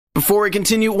Before we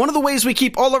continue, one of the ways we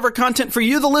keep all of our content for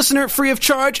you, the listener, free of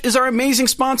charge is our amazing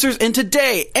sponsors, and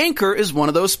today, Anchor is one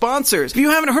of those sponsors. If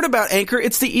you haven't heard about Anchor,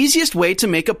 it's the easiest way to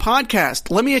make a podcast.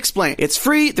 Let me explain. It's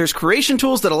free, there's creation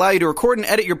tools that allow you to record and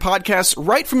edit your podcasts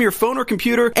right from your phone or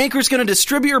computer. Anchor's going to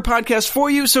distribute your podcast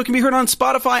for you so it can be heard on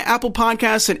Spotify, Apple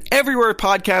Podcasts, and everywhere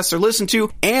podcasts are listened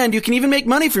to, and you can even make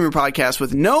money from your podcast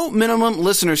with no minimum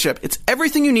listenership. It's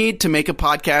everything you need to make a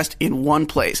podcast in one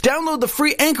place. Download the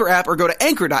free Anchor app or go to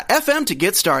anchor.fm to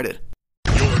get started.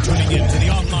 You're tuning in to the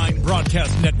online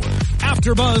broadcast network,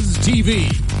 AfterBuzz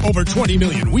TV. Over 20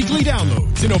 million weekly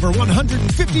downloads in over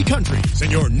 150 countries,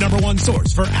 and your number one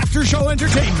source for after-show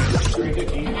entertainment.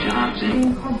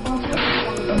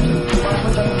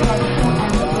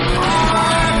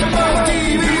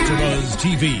 AfterBuzz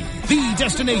TV, the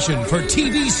destination for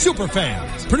TV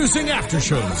superfans, producing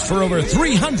aftershows for over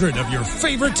 300 of your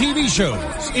favorite TV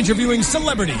shows, interviewing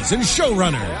celebrities and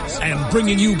showrunners, and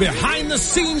bringing you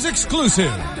behind-the-scenes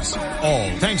exclusives. All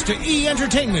thanks to E!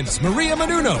 Entertainment's Maria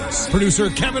Menounos, producer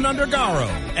Kevin Undergaro,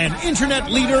 and internet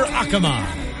leader Akamai.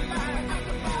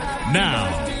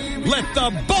 Now, let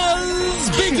the buzz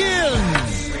begin!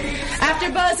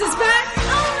 AfterBuzz is back.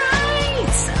 All right.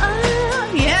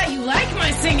 Yeah, you like my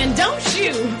singing, don't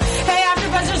you? Hey,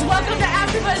 AfterBuzzers, welcome to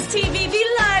AfterBuzz TV, the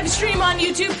live stream on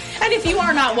YouTube. And if you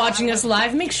are not watching us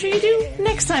live, make sure you do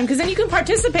next time, because then you can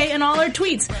participate in all our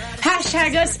tweets.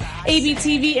 Hashtag us,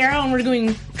 ABTV Arrow, and we're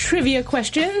doing trivia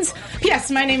questions.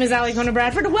 Yes, my name is Allie Kona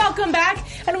Bradford. Welcome back,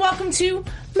 and welcome to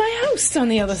my host on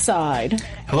the other side.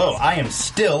 Hello, I am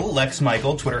still Lex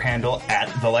Michael, Twitter handle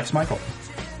 @TheLexMichael.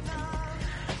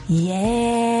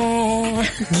 Yeah.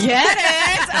 Get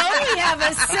it? Oh, we have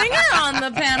a singer on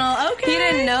the panel. Okay. You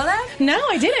didn't know that? No,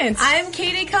 I didn't. I'm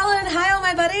Katie Cullen. Hi, all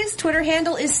my buddies. Twitter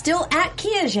handle is still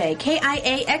 @Kiaxet,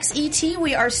 Kiaxet.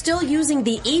 We are still using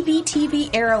the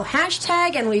ABTV Arrow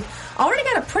hashtag, and we've already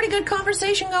got a pretty good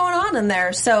conversation going on in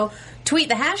there. So tweet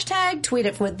the hashtag, tweet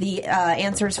it with the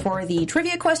answers for the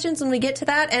trivia questions when we get to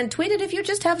that, and tweet it if you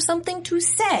just have something to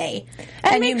say,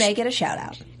 and you may get a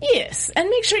shout-out. Yes, and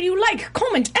make sure you like,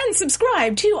 comment, and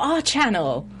subscribe to our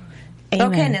channel. Amen.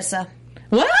 Okay, Nissa.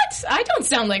 What? I don't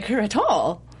sound like her at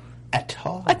all. At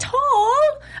all? At all?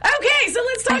 Okay, so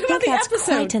let's talk about the that's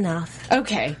episode. Quite enough.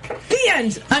 Okay. The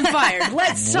end. I'm fired.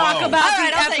 Let's talk about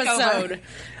I'll the take episode. over.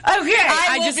 Okay,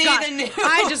 I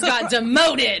just got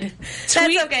demoted. That's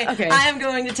okay. I am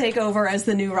going to take over as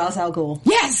the new Ra's al Ghul.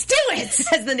 Yes, do it!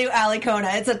 As the new Ali Kona.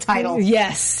 It's a title.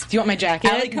 Yes. Do you want my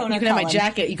jacket? Ali Kona you can have my Cullen.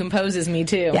 jacket. You can pose as me,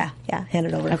 too. Yeah, hand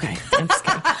it over. Okay, I'm just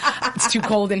kidding. It's too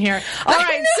cold in here. All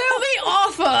right, so the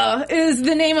Offa is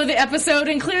the name of the episode,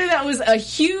 and clearly that was a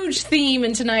huge theme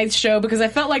in tonight's show because I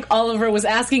felt like Oliver was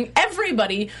asking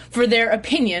everybody for their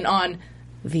opinion on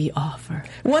the offer.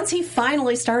 Once he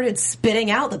finally started spitting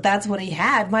out that that's what he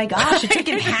had, my gosh, it took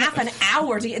him half an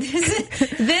hour to get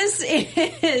this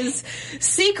is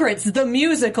Secrets, the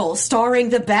musical, starring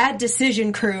the Bad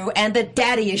Decision Crew and the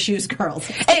Daddy Issues Girls.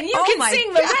 And you can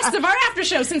sing the rest of our after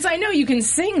show, since I know you can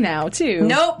sing now, too.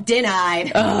 Nope,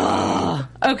 denied. Ugh.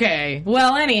 Okay,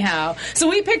 well, anyhow. So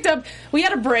we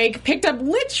had a break, picked up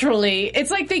literally, it's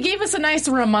like they gave us a nice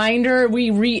reminder. We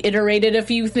reiterated a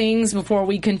few things before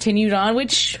we continued on,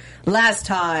 which last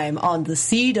time on the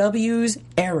CW's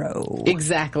Arrow.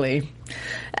 Exactly.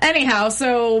 Anyhow,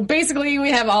 so basically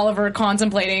we have Oliver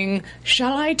contemplating,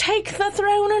 shall I take the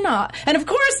throne or not? And of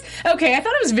course, okay, I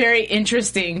thought it was very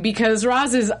interesting because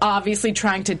Roz is obviously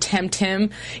trying to tempt him.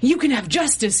 You can have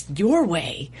justice your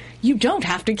way. You don't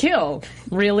have to kill.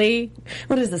 Really?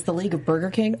 What is this, the League of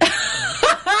Burger King?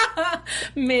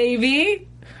 Maybe.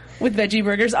 With veggie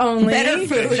burgers only. Better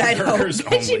food, I know.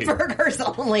 Veggie burgers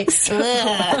only.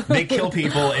 They kill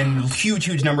people in huge,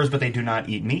 huge numbers, but they do not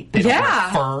eat meat. They don't wear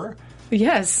fur.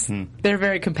 Yes. They're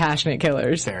very compassionate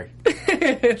killers. Very.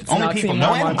 It's Only people,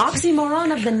 no animals.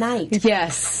 Oxymoron of the night.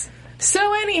 Yes.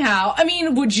 So anyhow, I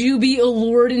mean, would you be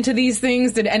allured into these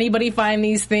things? Did anybody find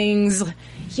these things?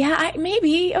 Yeah,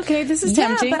 maybe. Okay, this is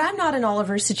tempting. Yeah, but I'm not in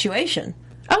Oliver's situation.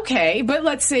 Okay, but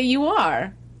let's say you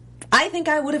are. I think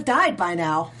I would have died by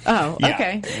now. Oh,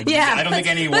 okay. Yeah. I don't think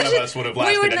any one of us would have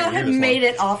lasted. We would not have made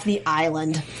it off the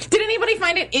island. Did anybody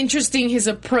find it interesting, his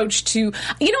approach to...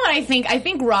 You know what I think? I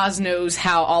think Roz knows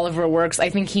how Oliver works. I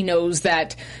think he knows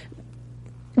that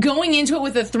going into it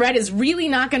with a threat is really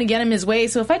not going to get him his way.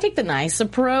 So if I take the nice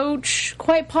approach,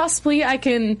 quite possibly I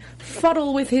can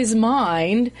fuddle with his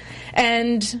mind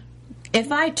and... If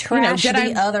I trash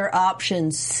the other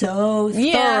options so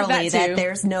thoroughly that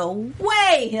there's no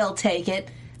way he'll take it,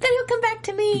 then he'll come back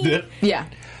to me. Yeah.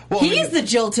 Well, he's the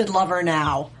jilted lover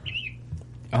now.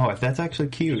 Oh, that's actually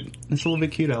cute. It's a little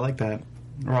bit cute. I like that.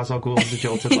 Ra's al Ghul is the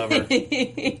jilted lover.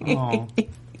 Oh.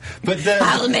 But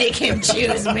I'll make him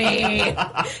choose me.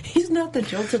 He's not the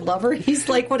jilted lover. He's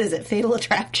like, what is it, Fatal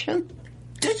Attraction?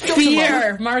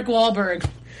 Fear, Mark Wahlberg.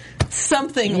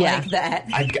 Something like that.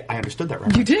 I understood that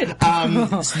right. You did.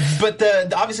 But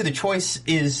obviously the choice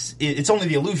it's only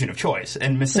the illusion of choice.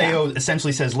 And Maceo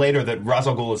essentially says later that Ra's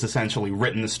al Ghul has essentially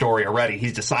written the story already.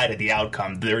 He's decided the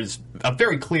outcome. There's a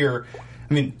very clear,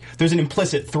 there's an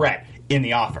implicit threat in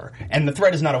the offer. And the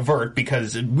threat is not overt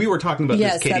because we were talking about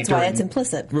this, Katie. Yes, that's why it's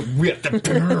implicit.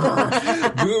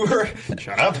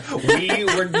 Shut up.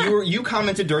 You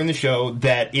commented during the show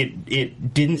that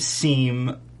it didn't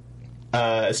seem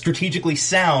strategically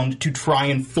sound to try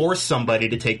and force somebody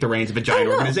to take the reins of a giant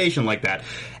organization like that.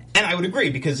 And I would agree,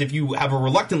 because if you have a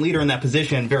reluctant leader in that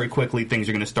position, very quickly things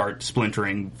are going to start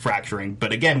splintering, fracturing.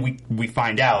 But again, we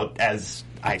find out, as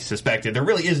I suspected, there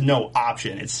really is no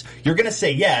option. You're going to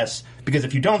say yes, because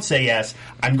if you don't say yes,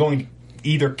 I'm going to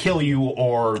either kill you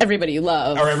or everybody you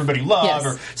love. Yes.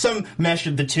 Or some mesh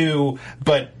of the two,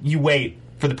 but you wait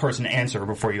for the person to answer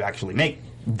before you actually make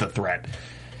the threat.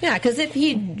 Yeah, because if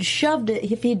he'd shoved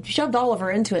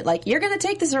Oliver into it, like, you're going to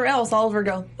take this or else, Oliver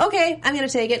go, okay, I'm going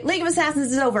to take it. League of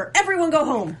Assassins is over. Everyone go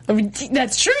home.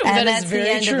 That's true. And that's the very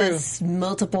end true. of his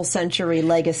multiple century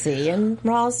legacy. And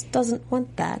Roz doesn't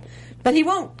want that. But he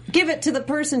won't give it to the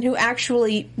person who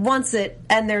actually wants it,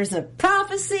 and there's a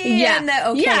prophecy. Yeah. And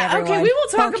everyone. We will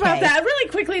talk about that. Really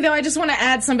quickly, though, I just want to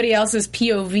add somebody else's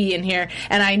POV in here,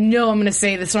 and I know I'm going to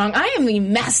say this wrong. I am the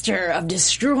master of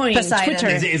destroying Poseidon. Twitter.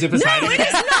 Is it Poseidon? No, it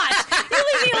is not. You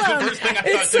leave me alone.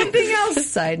 It's something else.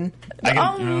 Poseidon.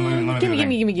 Let me Give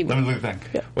me. look at the thing.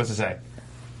 Yeah. What's it say?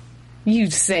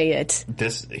 You say it.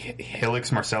 This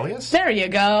Helix Marcellius? There you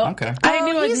go. Okay. I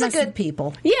knew he's a good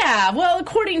people. Yeah, well,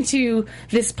 according to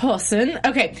this person,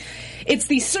 okay, it's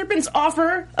the serpent's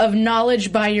offer of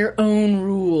knowledge by your own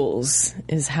rules,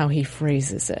 is how he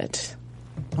phrases it.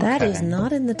 That is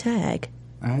not in the tag.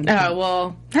 Oh,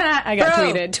 well, I got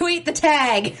tweeted. Tweet the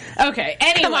tag. Okay,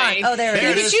 anyway. Come on. Oh, there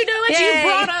it is. You know what?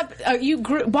 Yay. You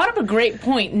brought up a great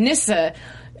point. Nissa,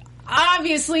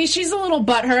 obviously, she's a little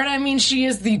butthurt. I mean, she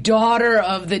is the daughter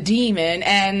of the demon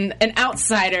and an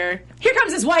outsider. Here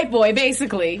comes this white boy,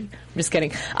 basically. I'm just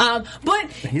kidding.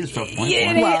 But he's so funny.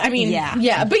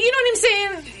 Yeah, but you know what I'm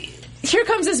saying? Here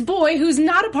comes this boy who's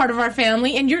not a part of our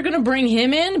family, and you're going to bring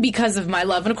him in because of my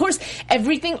love. And, of course,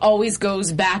 everything always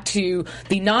goes back to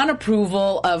the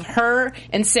non-approval of her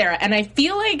and Sarah. And I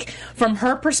feel like, from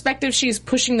her perspective, she's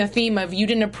pushing the theme of, you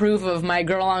didn't approve of my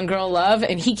girl-on-girl love,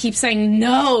 and he keeps saying,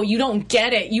 no, you don't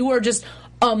get it. You are just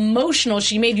emotional.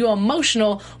 She made you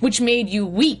emotional, which made you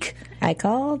weak. I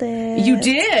called it. You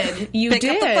did. Pick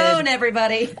up the phone,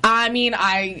 everybody. I mean,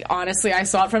 I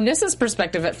saw it from Nissa's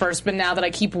perspective at first, but now that I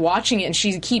keep watching it and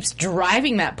she keeps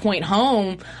driving that point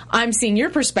home, I'm seeing your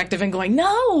perspective and going,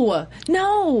 no.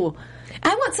 I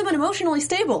want someone emotionally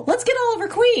stable. Let's get Oliver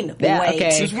Queen. Yeah, Wait. okay.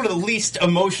 This is one of the least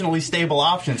emotionally stable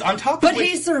options. On top of But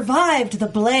he survived the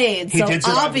blade, so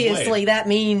obviously that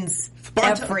means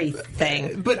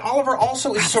everything. But Oliver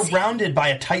also is surrounded by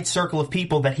a tight circle of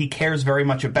people that he cares very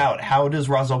much about. How does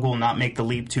Ra's al Ghul not make the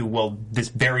leap to, well, this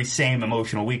very same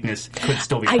emotional weakness could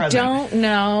still be present? I don't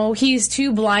know. He's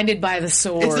too blinded by the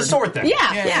sword. It's the sword thing.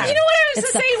 Yeah. You know what I was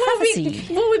It's to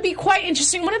say? What would be quite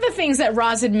interesting, one of the things that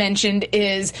Ra's had mentioned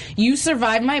is, you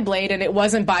survived my blade and it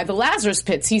wasn't by the Lazarus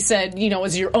pits. He said, it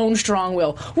was your own strong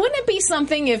will. Wouldn't it be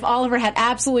something if Oliver had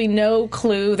absolutely no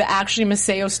clue that actually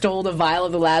Maceo stole the vial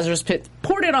of the Lazarus pit,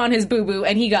 poured it on his boo-boo,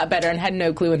 and he got better and had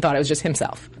no clue and thought it was just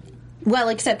himself? Well,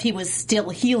 except he was still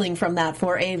healing from that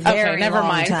for a very never long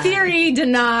mind. time. Theory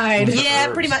denied.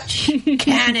 Yeah, pretty much.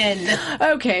 Canon.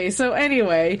 Okay, so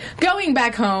anyway, going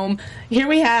back home, here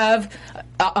we have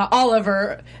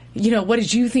Oliver. What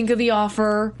did you think of the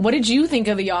offer? What did you think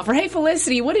of the offer? Hey,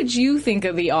 Felicity, what did you think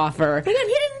of the offer? Again, he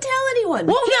didn't tell anyone.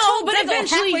 Well, he no, told but Diggle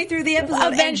eventually, halfway through the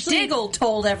episode, and Diggle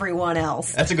told everyone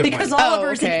else. That's a good because point.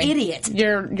 Oliver's an idiot.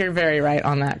 You're very right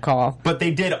on that call. But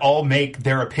they did all make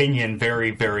their opinion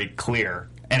very, very clear.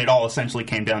 And it all essentially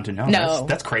came down to no.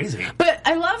 That's crazy. But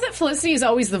I love that Felicity is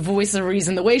always the voice of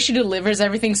reason. The way she delivers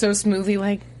everything so smoothly,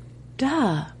 like,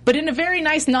 duh. But in a very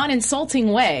nice,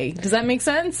 non-insulting way. Does that make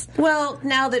sense? Well,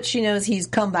 now that she knows he's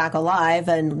come back alive,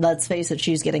 and let's face it,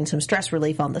 she's getting some stress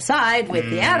relief on the side with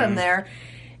the atom there,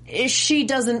 she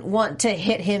doesn't want to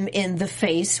hit him in the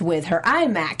face with her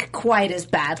iMac quite as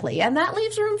badly. And that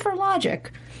leaves room for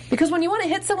logic. Because when you want to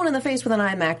hit someone in the face with an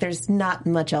iMac, there's not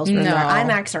much else. No.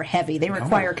 iMacs are heavy. They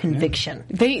require conviction.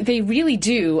 They really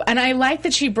do. And I like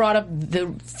that she brought up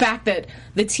the fact that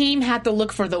the team had to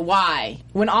look for the why.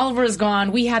 When Oliver is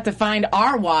gone, we had to find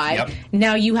our why. Yep.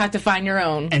 Now you have to find your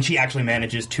own. And she actually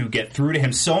manages to get through to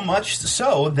him, so much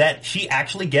so that she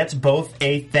actually gets both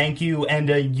a thank you and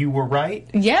a you were right.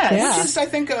 Yes. Yeah. Which is, I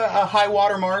think, a high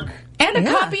watermark. And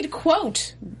a copied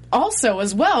quote also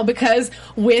as well, because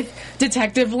with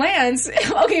Detective Lance,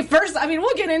 okay, first, I mean,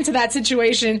 we'll get into that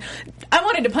situation. I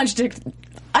wanted to punch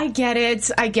I get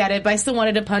it, but I still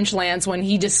wanted to punch Lance when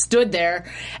he just stood there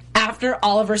after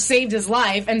Oliver saved his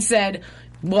life and said,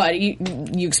 what,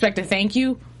 you expect a thank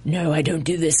you? No, I don't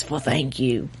do this for thank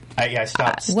you. I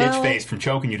stopped Stitchface from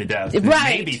choking you to death.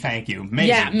 Right. Maybe thank you. Maybe.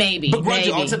 Yeah, maybe.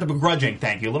 I'll set the begrudging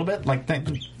thank you a little bit. Like, thank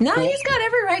you. No, he's got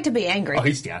every right to be angry. Oh,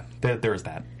 there is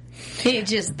that. He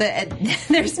just,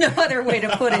 there's no other way to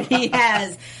put it. He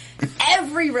has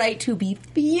every right to be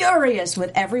furious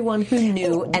with everyone who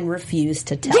knew and refused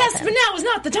to tell him. Yes, but now is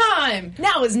not the time.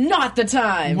 Now is not the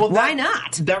time. Well, why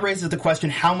not? That raises the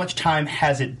question, how much time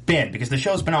has it been? Because the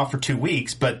show's been off for 2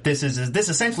 weeks, but this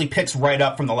essentially picks right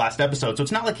up from the last episode, so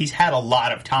it's not like he's had a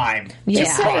lot of time to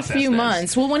process a few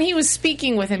months. Well, when he was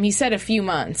speaking with him, he said a few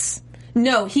months.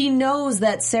 No, he knows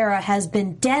that Sarah has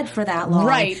been dead for that long.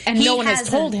 Right, and no one has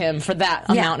told him for that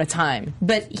amount of time.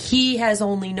 But he has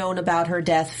only known about her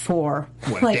death for...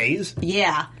 days?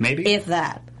 Yeah. Maybe? If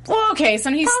that. Well, okay, so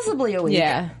he's... Possibly a week.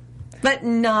 Yeah. But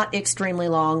not extremely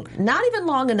long. Not even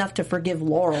long enough to forgive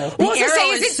Laurel. The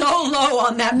arrow is so low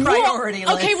on that priority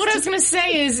list. Okay, what I was going to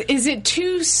say is it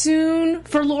too soon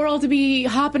for Laurel to be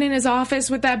hopping in his office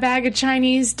with that bag of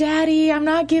Chinese? Daddy, I'm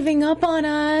not giving up on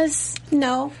us.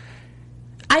 No.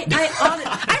 I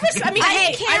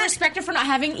respect her for not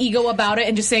having ego about it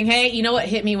and just saying, hey, you know what,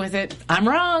 hit me with it. I'm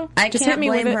wrong. I can't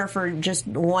blame her for just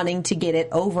wanting to get it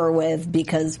over with,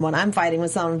 because when I'm fighting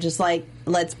with someone, I'm just like,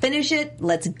 let's finish it,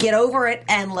 let's get over it,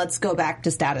 and let's go back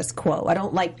to status quo. I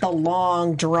don't like the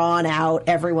long, drawn out,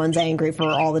 everyone's angry for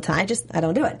all the time. I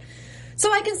don't do it.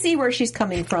 So I can see where she's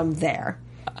coming from there.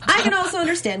 I can also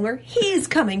understand where he's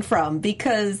coming from,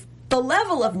 because the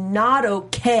level of not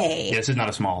okay... This is not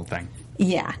a small thing.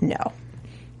 Yeah, no.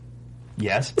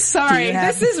 Yes? Sorry,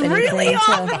 this is really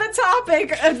off of the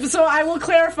topic, so I will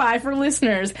clarify for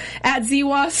listeners. At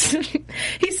ZWAS,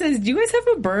 he says, do you guys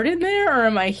have a bird in there, or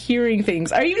am I hearing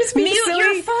things? Are you just being silly?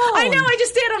 Your phone. I know, I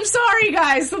just did. I'm sorry,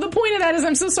 guys. So the point of that is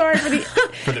I'm so sorry for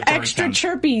the extra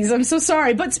chirpies. I'm so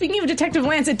sorry. But speaking of Detective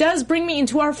Lance, it does bring me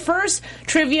into our first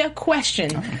trivia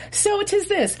question. Oh. So it is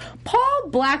this. Paul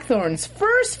Blackthorne's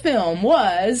first film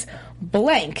was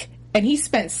blank, and he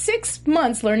spent 6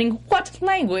 months learning what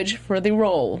language for the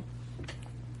role.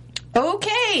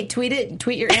 Okay, tweet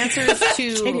your answers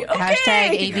to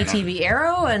hashtag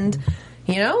ABTVArrow, and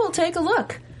we'll take a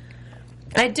look.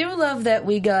 I do love that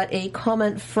we got a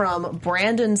comment from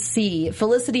Brandon C.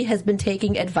 Felicity has been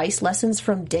taking advice lessons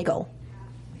from Diggle.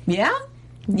 Yeah,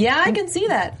 I can see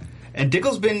that. And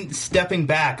Diggle's been stepping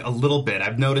back a little bit.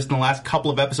 I've noticed in the last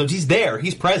couple of episodes, he's there,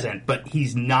 he's present, but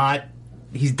he's not.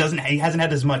 He hasn't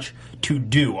had as much to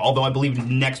do. Although I believe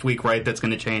next week, right, that's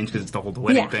going to change because it's the whole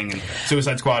wedding thing and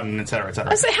Suicide Squad and et cetera, et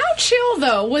cetera. I say, how chill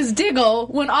though was Diggle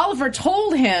when Oliver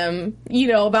told him,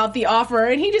 about the offer,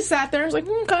 and he just sat there and was like,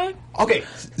 okay. Okay,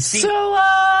 see, so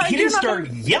he didn't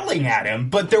start yelling at him,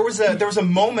 but there was a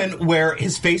moment where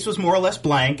his face was more or less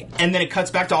blank, and then it cuts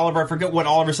back to Oliver. I forget what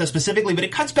Oliver says specifically, but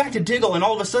it cuts back to Diggle, and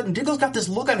all of a sudden, Diggle's got this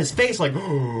look on his face like,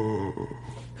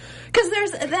 because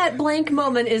there's that blank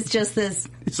moment is just this.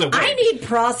 I need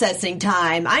processing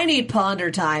time. I need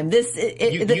ponder time.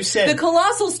 You said, the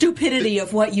colossal stupidity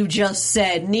of what you just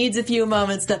said needs a few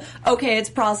moments to. Okay, it's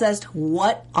processed.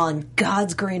 What on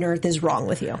God's green earth is wrong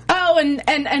with you? Oh,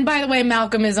 and by the way,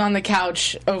 Malcolm is on the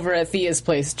couch over at Thea's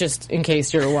place, just in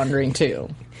case you're wondering too.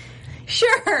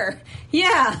 Sure.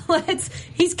 Yeah.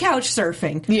 He's couch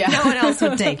surfing. Yeah. No one else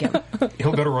would take him.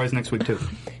 He'll go to Roy's next week too.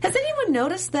 Has anyone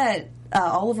noticed that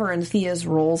Oliver and Thea's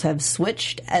roles have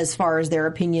switched as far as their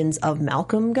opinions of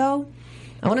Malcolm go?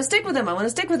 I want to stick with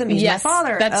him. He's my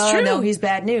father. That's true. No, he's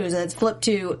bad news. And it's flipped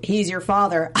to, he's your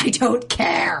father. I don't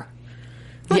care.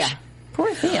 Yeah.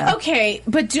 Poor Thea. Okay,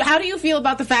 but how do you feel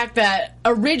about the fact that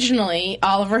originally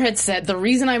Oliver had said, the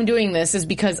reason I'm doing this is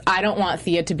because I don't want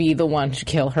Thea to be the one to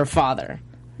kill her father?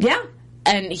 Yeah.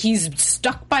 And he's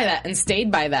stuck by that and stayed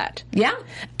by that. Yeah.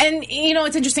 And,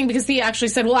 it's interesting because Thea actually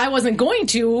said, well, I wasn't going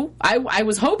to. I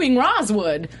was hoping Roz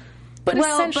would. But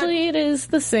essentially it is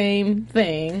the same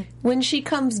thing. When she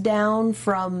comes down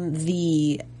from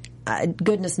the...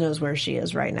 goodness knows where she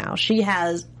is right now. She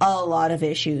has a lot of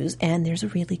issues, and there's a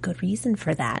really good reason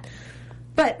for that.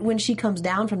 But when she comes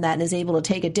down from that and is able to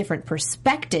take a different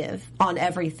perspective on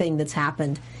everything that's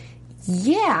happened,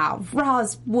 yeah,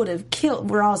 Roz would have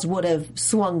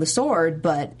swung the sword,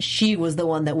 but she was the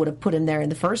one that would have put him there in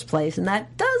the first place, and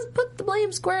that does put the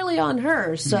blame squarely on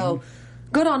her. So,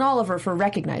 good on Oliver for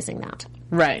recognizing that.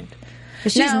 Right.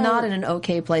 But she's not in an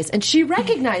okay place, and she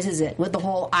recognizes it with the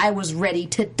whole, I was ready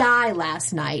to die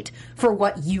last night for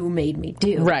what you made me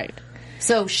do. Right.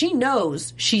 So she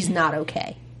knows she's not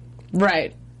okay.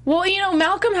 Right. Well,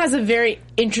 Malcolm has a very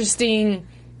interesting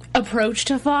approach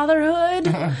to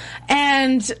fatherhood,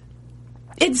 and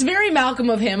it's very Malcolm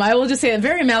of him. I will just say,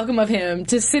 very Malcolm of him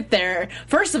to sit there.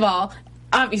 First of all,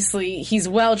 obviously, he's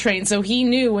well-trained, so he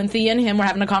knew when Thea and him were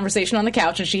having a conversation on the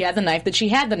couch and she had the knife, that she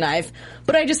had the knife.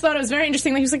 But I just thought it was very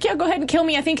interesting that he was like, yeah, go ahead and kill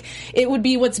me. I think it would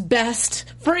be what's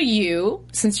best for you,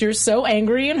 since you're so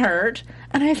angry and hurt.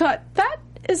 And I thought, that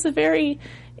is a very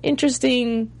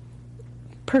interesting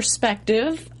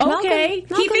perspective. Okay.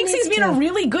 Malcolm he thinks he's being a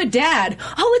really good dad.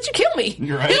 I'll let you kill me.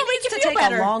 You're right. It'll make you feel take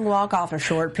better. a long walk off a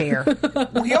short pier.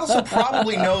 Well, he also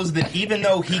probably knows that even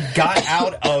though he got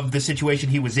out of the situation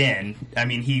he was in, I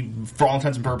mean, he, for all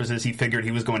intents and purposes, he figured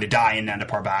he was going to die in Nanda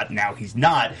Parbat. Now he's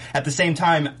not. At the same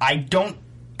time, I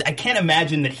can't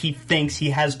imagine that he thinks he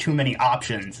has too many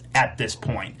options at this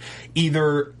point.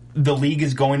 Either the League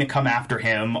is going to come after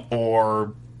him,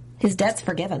 or his debt's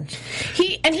forgiven.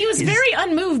 He was very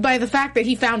unmoved by the fact that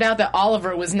he found out that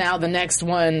Oliver was now the next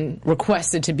one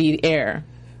requested to be heir.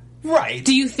 Right.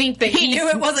 Do you think that He knew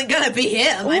it wasn't going to be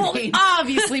him. Well,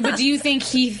 obviously, but do you think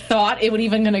he thought it would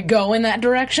even going to go in that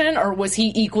direction, or was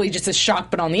he equally just as shocked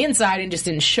but on the inside and just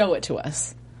didn't show it to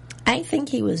us? I think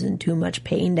he was in too much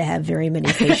pain to have very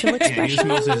many facial expressions. Yeah, he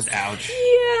was mostly just, ouch.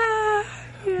 Yeah.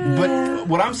 But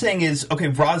what I'm saying is, okay,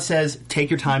 Roz says, take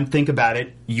your time, think about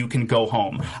it, you can go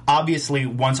home. Obviously,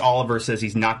 once Oliver says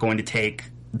he's not going to take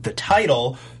the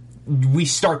title, we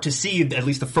start to see at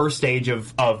least the first stage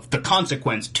of the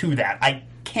consequence to that. I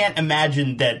can't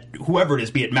imagine that whoever it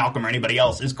is, be it Malcolm or anybody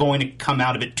else, is going to come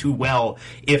out of it too well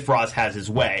if Roz has his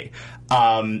way.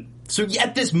 So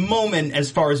at this moment, as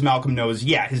far as Malcolm knows,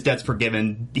 yeah, his debt's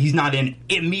forgiven. He's not in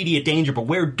immediate danger, but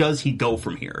where does he go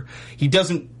from here? He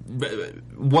doesn't...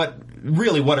 What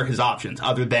are his options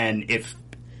other than if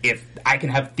I can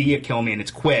have Thea kill me and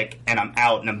it's quick and I'm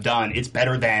out and I'm done, it's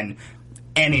better than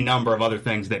any number of other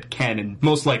things that can and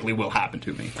most likely will happen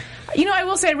to me. I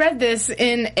will say I read this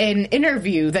in an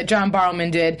interview that John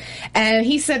Barrowman did, and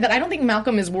he said that I don't think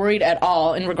Malcolm is worried at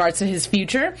all in regards to his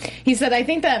future. He said, I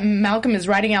think that Malcolm is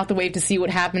riding out the wave to see what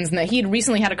happens, and that he had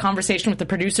recently had a conversation with the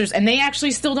producers, and they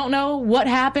actually still don't know what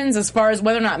happens as far as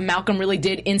whether or not Malcolm really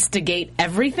did instigate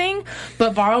everything.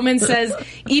 But Barrowman says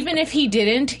even if he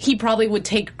didn't, he probably would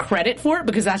take credit for it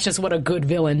because that's just what a good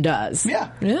villain does. Yeah.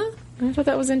 I thought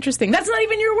that was interesting. That's not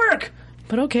even your work.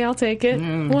 But okay, I'll take it.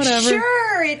 Whatever.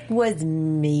 Sure, it was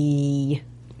me.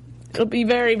 It'll be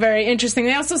very, very interesting.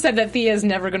 They also said that Thea is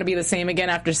never going to be the same again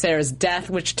after Sarah's death,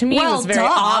 which to me was very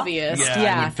obvious.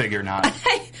 Yeah, I would figure not.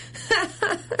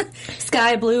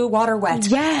 Sky blue, water wet.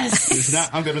 Yes.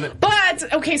 I'm good with it.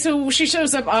 But, okay, so she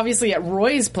shows up obviously at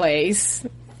Roy's place.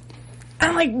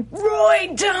 I'm like,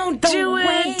 Roy, don't do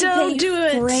it. Don't do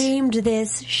it. Framed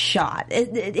this shot.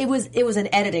 It was an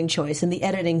editing choice, and the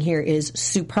editing here is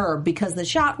superb because the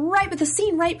shot with the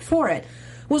scene right before it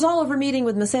was Oliver meeting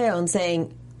with Maceo and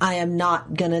saying, I am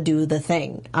not gonna do the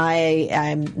thing.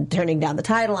 I'm turning down the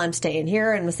title. I'm staying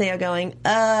here. And Maceo going,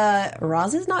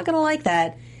 Roz is not gonna like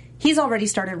that. He's already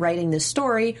started writing this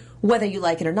story. Whether you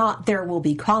like it or not, there will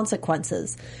be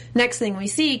consequences. Next thing we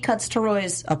see, cuts to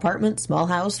Roy's apartment, small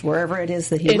house, wherever it is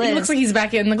that he lives. It looks like he's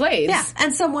back in the Glades. Yeah,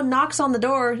 and someone knocks on the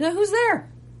door. Who's there?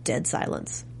 Dead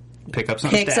silence.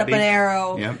 Picks up an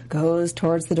arrow, goes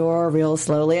towards the door real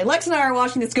slowly. And Lex and I are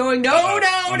watching this going, no.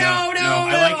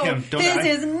 I like him. Don't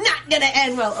this is not going to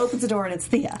end well. Opens the door and it's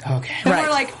Thea. Okay. And we're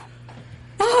like,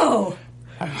 oh...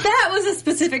 That was a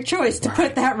specific choice to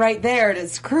put that right there to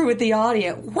screw with the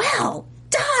audience. Well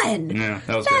done! Yeah,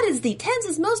 that good. Is the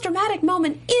tensest, most dramatic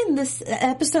moment in this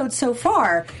episode so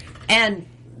far. And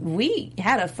we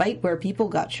had a fight where people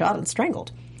got shot and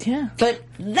strangled. Yeah. But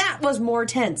that was more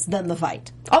tense than the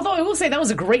fight. Although I will say that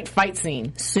was a great fight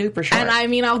scene. Super short. And I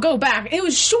mean, I'll go back. It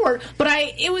was short, but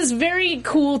it was very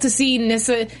cool to see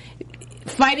Nyssa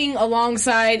fighting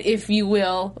alongside, if you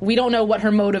will. We don't know what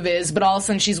her motive is, but all of a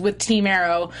sudden she's with Team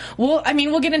Arrow. We'll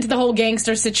get into the whole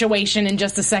gangster situation in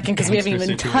just a second because we haven't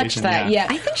even touched that yet.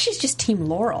 I think she's just Team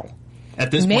Laurel. At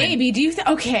this point. Maybe. Do you think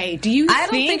I don't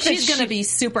think she's going to be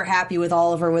super happy with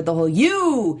Oliver with the whole,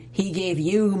 he gave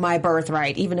you my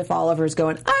birthright, even if Oliver's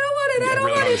going, I don't want it. I don't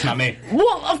want it. It's not me.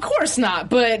 Well, of course not,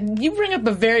 but you bring up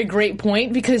a very great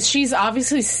point because she's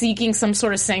obviously seeking some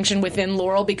sort of sanction within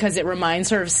Laurel because it reminds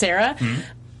her of Sarah. Mm-hmm.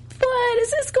 But is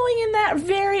this going in that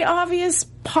very obvious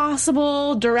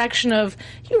possible direction of,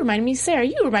 you remind me of Sarah,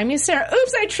 you remind me of Sarah.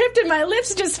 Oops, I tripped and my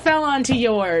lips just fell onto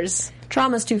yours.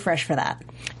 Trauma's too fresh for that.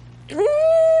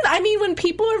 I mean, when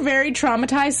people are very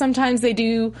traumatized, sometimes they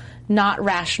do not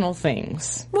rational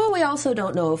things. Well, we also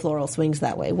don't know if Laurel swings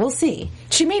that way. We'll see.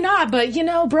 She may not, but,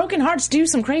 broken hearts do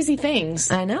some crazy things.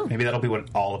 I know. Maybe that'll be what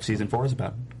all of season 4 is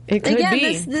about. It could Again,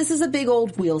 be. this is a big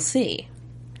old we'll see.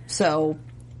 So,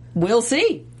 we'll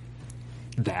see.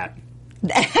 That.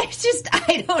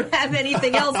 I don't have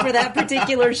anything else for that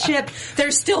particular ship. They're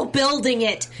still building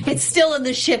it. It's still in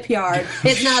the shipyard.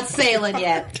 It's not sailing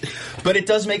yet. But it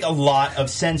does make a lot of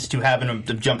sense to have, and I'm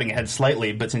jumping ahead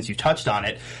slightly, but since you touched on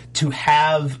it, to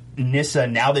have Nyssa,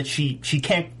 now that she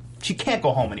can't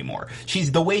go home anymore.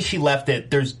 She's the way she left it.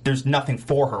 There's nothing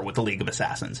for her with the League of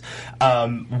Assassins.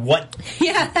 What?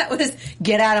 Yeah, that was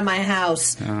get out of my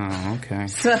house. Oh, okay.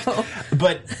 So,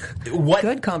 but what?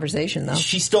 Good conversation though.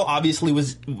 She still obviously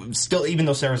was still, even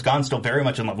though Sarah's gone, still very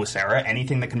much in love with Sarah.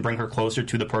 Anything that can bring her closer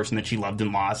to the person that she loved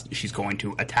and lost, she's going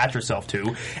to attach herself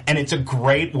to. And it's a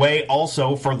great way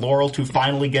also for Laurel to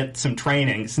finally get some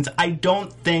training, since I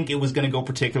don't think it was going to go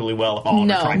particularly well if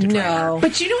Oliver tried to train her.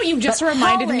 But you know what you just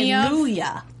reminded me of?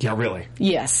 Hallelujah. Yeah, really.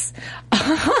 Yes. When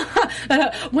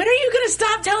are you going to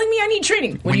stop telling me I need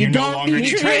training? When you no don't longer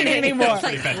need training anymore.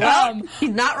 He's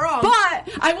not wrong. But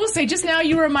I will say, just now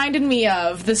you reminded me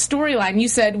of the storyline. You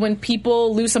said when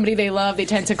people lose somebody they love, they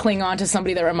tend to cling on to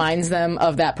somebody that reminds them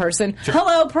of that person. Sure.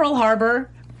 Hello, Pearl Harbor.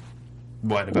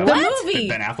 What about The movie?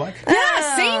 Ben Affleck?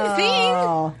 Yeah, same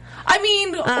thing. I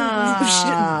mean,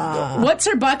 what's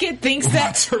her bucket thinks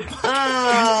that...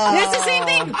 That's the same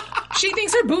thing. She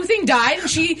thinks her boo thing died, and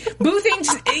boo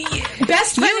thing's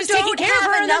best friend is taking care of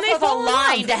her, and then they fall in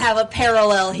love. to have a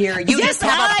parallel here. You Yes, just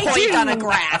have I a point do. on a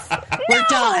graph. We're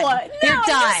done. You're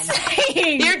done.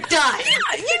 You're done.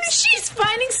 She's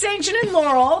finding sanction in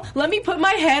Laurel. Let me put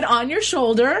my head on your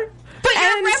shoulder. But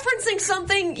you're referencing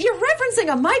something. You're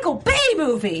referencing a Michael Bay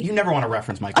movie. You never want to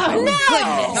reference Michael Bay. no.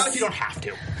 Not if you don't have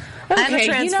to. I'm a Okay,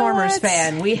 Transformers what?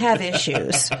 fan. We have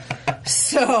issues.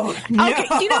 So, no. Okay,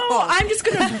 I'm just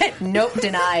gonna... Nope,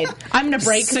 denied. I'm gonna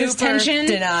break this Super tension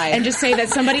denied. and just say that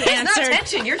somebody It's answered... not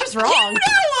tension. You're just wrong. You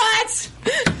know what?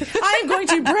 I'm going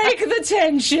to break the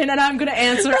tension and I'm going to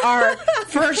answer our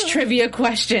first trivia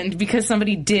question because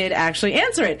somebody did actually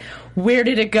answer it. Where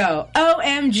did it go?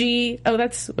 OMG. Oh,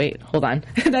 that's... Wait, hold on.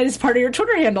 That is part of your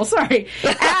Twitter handle. Sorry.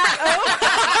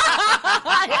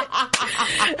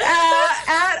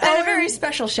 And a very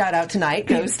special shout out tonight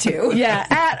goes to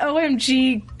at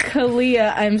OMG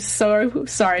Kalia. I'm sorry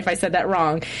if I said that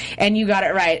wrong. And you got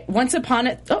it right. Once upon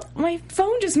a... Oh, my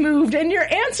phone just moved and your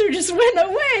answer just went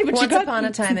away. But Once Upon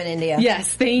a Time in India.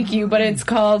 Yes, thank you. But it's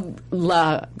called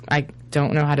I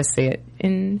don't know how to say it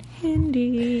in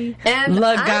Hindi. And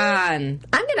Lagan.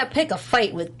 I'm going to pick a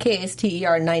fight with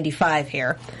KSTER 95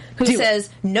 here, who Do it. says,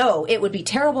 no, it would be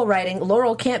terrible writing.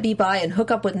 Laurel can't be bi and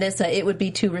hook up with Nyssa. It would be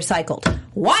too recycled.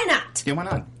 Why not? Yeah, why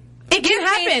not? It can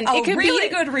happen. A It could really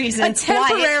be good reason a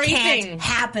temporary why it can't thing.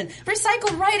 happen.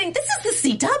 Recycled writing. This is the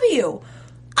CW.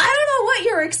 I don't know what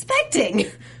you're expecting,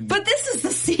 but this is the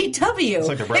CW. It's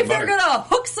like the bread If they're and butter. going to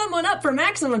hook someone up for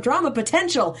maximum drama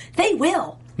potential, they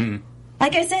will.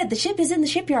 Like I said, the ship is in the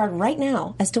shipyard right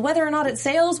now. As to whether or not it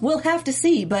sails, we'll have to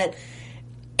see, but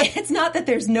it's not that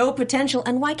there's no potential.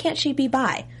 And why can't she be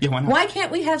bi? Yeah, why not? Why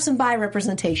can't we have some bi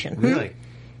representation? Really?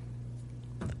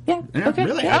 Yeah. Yeah, Okay.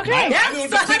 really? Okay. I'm in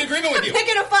complete agreement with you.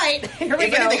 Picking a fight. Here we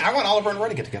If go. anything, I want Oliver and Roy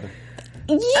to get together.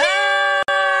 Yeah.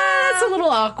 It's a little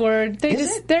awkward.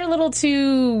 They're a little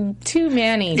too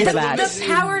manny for that. The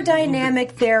power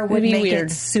dynamic there would It'd be make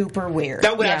weird. it super weird.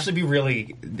 That would Yeah. actually be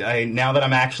really, now that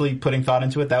I'm actually putting thought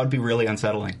into it, that would be really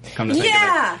unsettling. Come to think of it.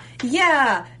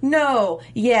 Yeah,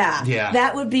 Yeah.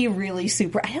 That would be really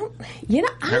super.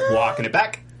 They're walking it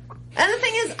back. And the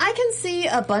thing is, I can see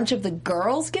a bunch of the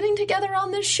girls getting together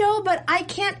on this show, but I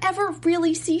can't ever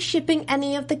really see shipping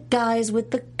any of the guys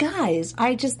with the guys.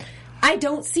 I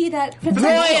don't see that. The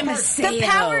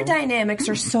power dynamics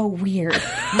are so weird.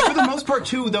 For the most part,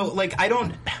 too, though, like, I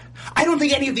don't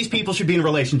think any of these people should be in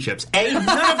relationships. None of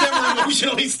them are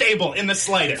emotionally stable in the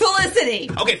slightest. Felicity.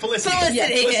 Okay, Felicity. Felicity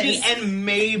is. And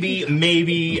maybe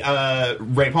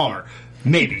Ray Palmer.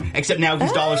 Maybe. Except now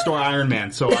he's Dollar Store Iron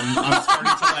Man, so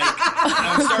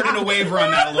I'm starting to waver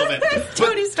on that a little bit.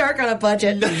 Tony Stark on a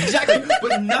budget. Exactly.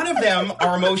 But none of them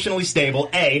are emotionally stable,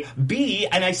 A. B,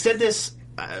 and I said this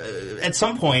at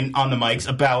some point on the mics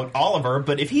about Oliver,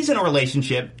 but if he's in a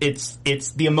relationship, it's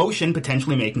the emotion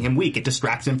potentially making him weak. It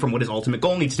distracts him from what his ultimate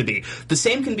goal needs to be. The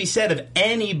same can be said of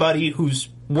anybody who's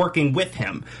working with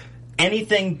him.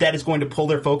 Anything that is going to pull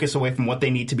their focus away from what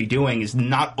they need to be doing is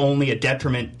not only a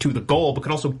detriment to the goal, but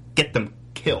could also get them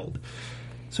killed.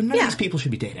 So none of these people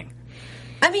should be dating.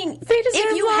 I mean, they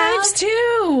deserve lives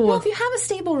too. Well, if you have a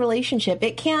stable relationship,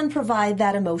 it can provide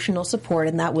that emotional support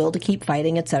and that will to keep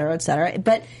fighting, et cetera, et cetera.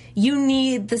 But you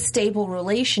need the stable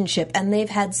relationship, and they've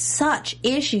had such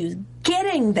issues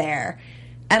getting there.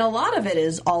 And a lot of it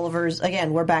is Oliver's,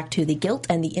 again, we're back to the guilt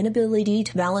and the inability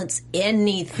to balance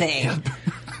anything.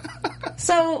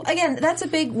 So, again, that's a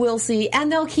big we'll see,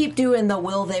 and they'll keep doing the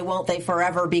will they, won't they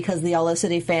forever because the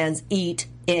Olicity fans eat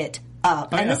it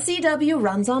up. And the CW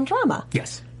runs on drama.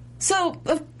 Yes. So,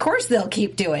 of course they'll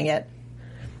keep doing it.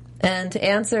 And to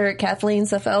answer Kathleen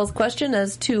Saffel's question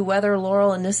as to whether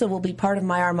Laurel and Nyssa will be part of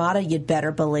my armada, you'd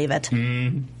better believe it.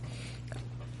 I'm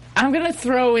going to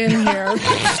throw in here...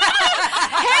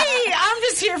 Hey, I'm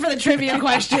just here for the trivia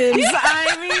questions.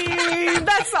 I mean,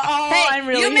 that's all I'm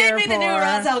really here for. You made me the new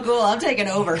Ra's al Ghul. I'm taking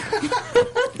over.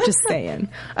 Just saying.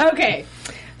 Okay,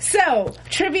 so,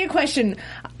 trivia question.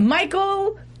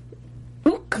 Michael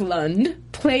Oaklund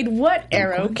played what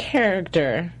Arrow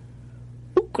character?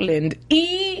 Oaklund.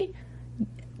 E-K-U-L-N-D.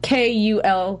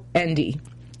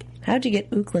 How'd you get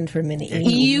Oakland for a minute? I don't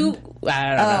know.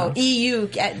 Oh, EU.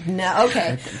 No,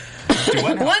 okay.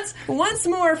 Once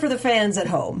more for the fans at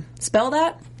home. Spell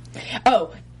that?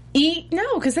 Oh,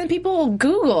 no, because then people will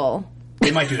Google. They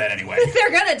might do that anyway.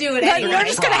 They're going to do it anyway. You're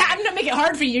just going to have to make it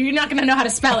hard for you. You're not going to know how to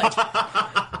spell it.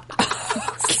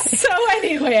 So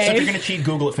anyway. So if you're going to cheat,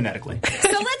 Google it phonetically.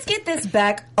 So let's get this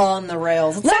back on the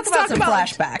rails. Let's talk about some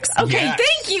flashbacks. Okay, yes.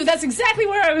 Thank you. That's exactly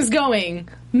where I was going.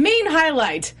 Main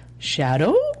highlight.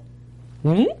 Shadow?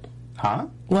 Huh?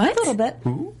 What? A little bit.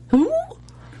 Who?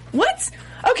 What?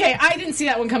 Okay, I didn't see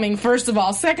that one coming, first of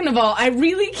all. Second of all, I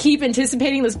really keep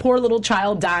anticipating this poor little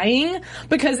child dying,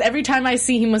 because every time I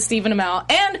see him with Stephen Amell,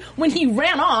 and when he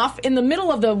ran off in the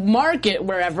middle of the market,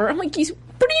 wherever, I'm like, what are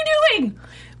you doing?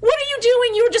 What are you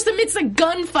doing? You were just amidst a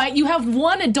gunfight. You have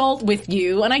one adult with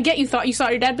you, and I get you thought you saw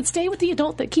your dad, but stay with the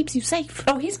adult that keeps you safe.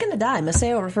 Oh, he's gonna die.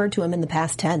 Maceo referred to him in the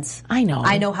past tense. I know.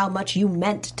 I know how much you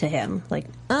meant to him. Like,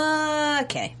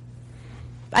 okay.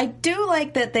 I do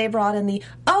like that they brought in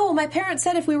my parents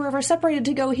said if we were ever separated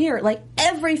to go here. Like,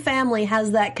 every family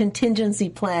has that contingency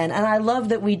plan, and I love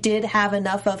that we did have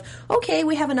enough of, okay,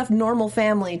 we have enough normal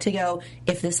family to go,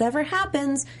 if this ever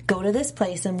happens, go to this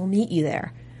place and we'll meet you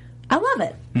there. I love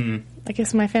it. Mm-hmm. I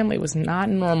guess my family was not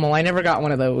normal. I never got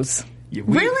one of those.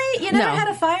 Really? You never had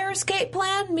a fire escape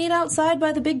plan? Meet outside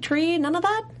by the big tree? None of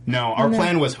that? No, our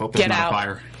plan was hope there's not a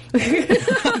fire.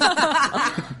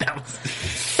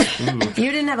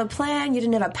 You didn't have a plan? You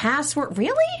didn't have a password?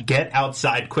 Really? Get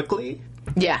outside quickly?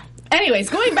 Yeah.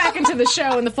 Anyways, going back into the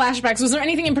show and the flashbacks, was there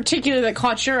anything in particular that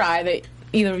caught your eye that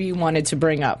either of you wanted to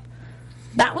bring up?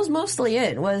 That was mostly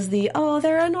it, was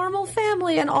they're a normal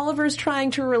family, and Oliver's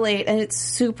trying to relate, and it's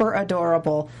super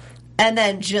adorable. And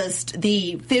then just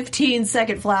the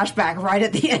 15-second flashback right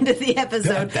at the end of the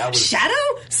episode. That was...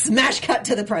 Shadow? Smash cut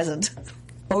to the present.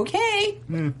 Okay.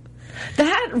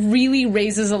 That really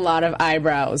raises a lot of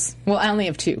eyebrows. Well, I only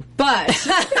have two. But if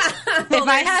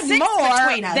I had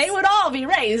more, they would all be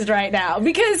raised right now.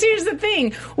 Because here's the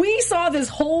thing. We saw this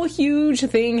whole huge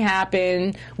thing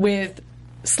happen with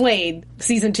Slade,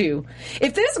 season 2.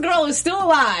 If this girl is still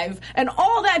alive and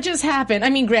all that just happened, I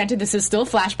mean, granted, this is still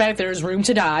flashback, there is room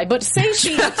to die, but say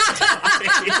she... Just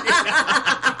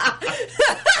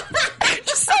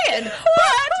saying.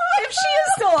 But if she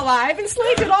is still alive and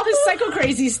Slade did all his psycho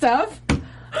crazy stuff,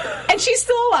 and she's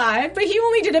still alive, but he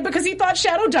only did it because he thought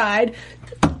Shadow died,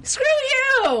 screw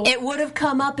you! It would have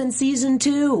come up in season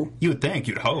 2. You would think,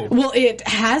 you'd hope. Well, it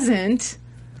hasn't.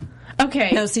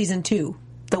 Okay. No, season 2.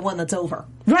 The one that's over.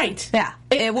 Right. Yeah.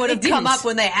 It would have come up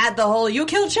when they had the whole, you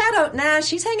killed Shadow. Nah,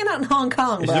 she's hanging out in Hong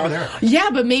Kong, bro. She's over there. Yeah,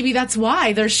 but maybe that's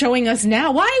why they're showing us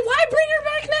now. Why bring her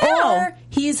back now? Or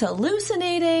he's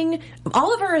hallucinating.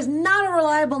 Oliver is not a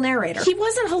reliable narrator. He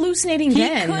wasn't hallucinating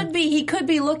then. He could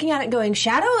be looking at it going,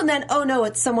 Shadow, and then, oh no,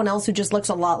 it's someone else who just looks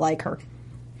a lot like her.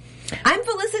 I'm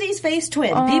Felicity's face twin.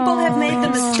 People have made the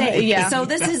mistake. Yeah. So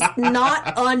this is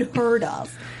not unheard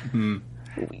of.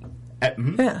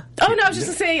 Yeah. Oh no, I was just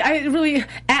to say, at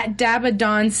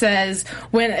Dabadon says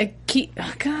when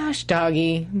gosh,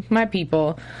 doggy, my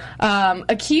people,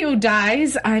 Akio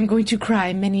dies, I'm going to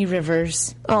cry many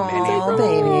rivers. Oh,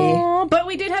 baby. But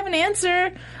we did have an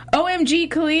answer. OMG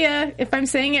Kalia, if I'm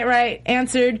saying it right,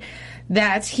 answered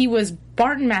that he was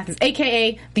Barton Mathis,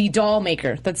 a.k.a. the doll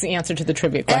maker. That's the answer to the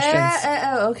trivia questions.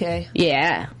 Okay.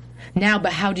 Yeah. Now,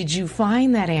 but how did you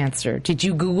find that answer? Did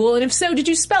you Google? And if so, did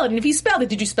you spell it? And if you spelled it,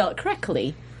 did you spell it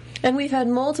correctly? And we've had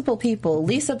multiple people.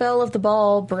 Lisa Bell of the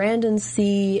Ball, Brandon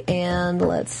C., and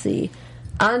let's see,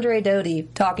 Andre Doty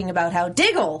talking about how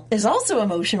Diggle is also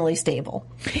emotionally stable.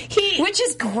 Which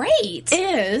is great.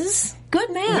 Is. Good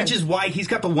man. Which is why he's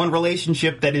got the one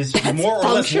relationship that is more or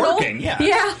less working.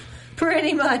 Yeah,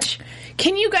 pretty much.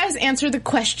 Can you guys answer the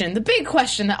question, the big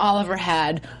question that Oliver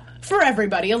had for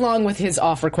everybody, along with his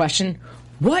offer question?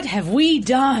 What have we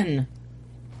done?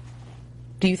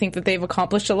 Do you think that they've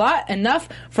accomplished a lot, enough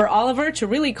for Oliver to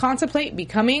really contemplate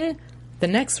becoming the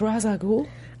next Ra's al Ghul?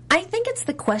 I think it's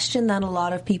the question that a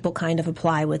lot of people kind of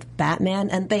apply with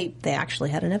Batman, and they actually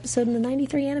had an episode in the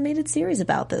 93 animated series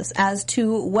about this, as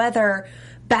to whether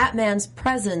Batman's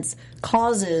presence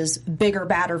causes bigger,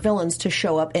 badder villains to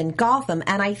show up in Gotham.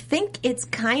 And I think it's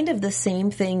kind of the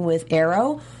same thing with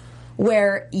Arrow,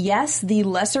 where, yes, the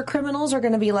lesser criminals are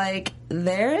going to be like,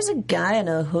 there's a guy in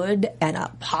a hood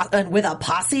and with a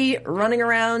posse running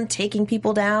around taking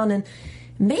people down, and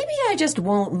maybe I just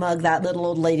won't mug that little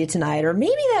old lady tonight, or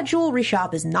maybe that jewelry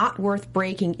shop is not worth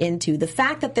breaking into. The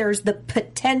fact that there's the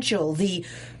potential, the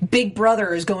big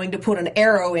brother is going to put an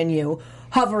arrow in you,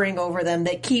 hovering over them,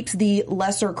 that keeps the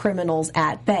lesser criminals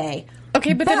at bay.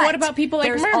 Okay, but then what about people like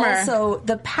there's Murmur? There's also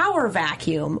the power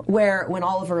vacuum, where when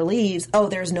Oliver leaves,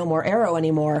 there's no more Arrow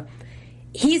anymore.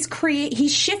 He's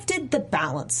shifted the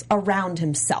balance around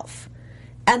himself.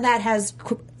 And that has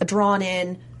drawn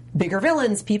in bigger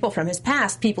villains, people from his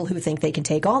past, people who think they can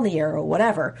take on the Arrow,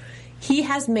 whatever. He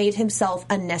has made himself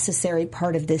a necessary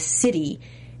part of this city.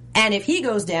 And if he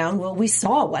goes down, well, we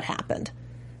saw what happened.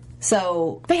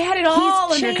 So they had it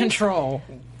all under control.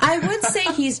 I would say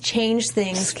he's changed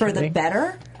things for the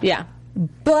better. Yeah.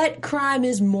 But crime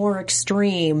is more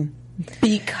extreme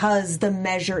because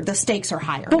the stakes are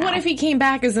higher. But what if he came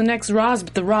back as the next Ra's,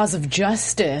 but the Ra's of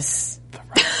Justice?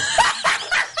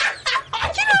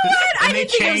 And they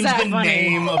changed the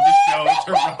name of the show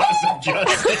to Ra's of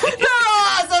Justice. The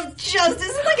Ra's of Justice.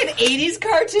 It's like an 80s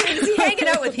cartoon. Is he hanging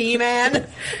out with He-Man?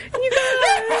 You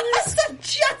guys. Ra's of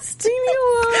Justice. Leave me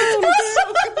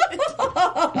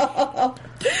alone.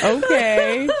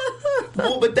 Okay.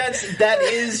 Well, but that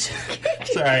is.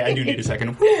 Sorry, I do need a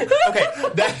second. Okay,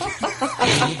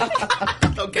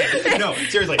 okay. No,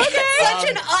 seriously.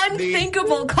 Such an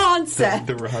unthinkable concept.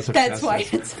 The Ra's of That's Justice. why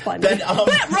it's funny. But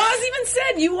Roz even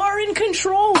said you are in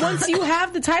control. Once you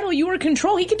have the title, you are in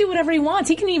control. He can do whatever he wants.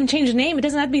 He can even change the name. It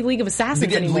doesn't have to be League of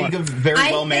Assassins anymore. League of very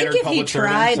well-mannered public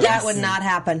servants. I think if he tried, that would not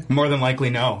happen. More than likely,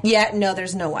 no. Yeah, no,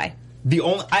 there's no way.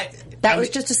 That was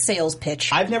just a sales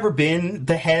pitch. I've never been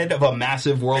the head of a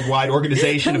massive worldwide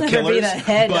organization of I'll killers. never be the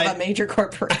head of a major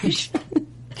corporation.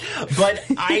 But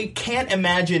I can't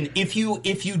imagine if you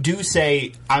do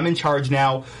say, I'm in charge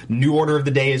now, new order of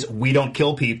the day is we don't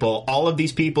kill people, all of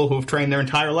these people who have trained their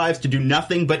entire lives to do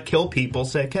nothing but kill people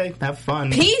say, okay, have fun.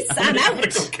 Peace, I'm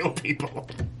out. Go kill people.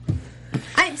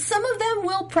 Some of them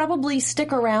will probably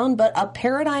stick around, but a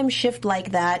paradigm shift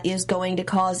like that is going to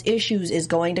cause issues, is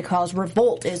going to cause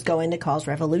revolt, is going to cause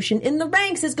revolution in the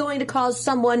ranks, is going to cause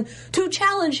someone to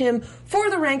challenge him for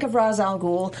the rank of Ra's al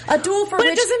Ghul. A duel for but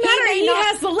which it doesn't matter. He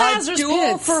has the Lazarus a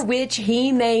duel pits. for which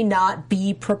he may not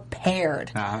be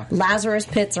prepared. Lazarus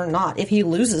pits or not. If he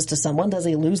loses to someone, does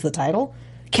he lose the title?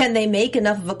 Can they make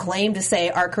enough of a claim to say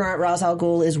our current Ra's al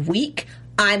Ghul is weak?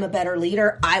 I'm a better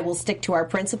leader. I will stick to our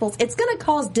principles. It's going to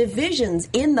cause divisions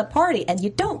in the party, and you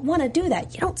don't want to do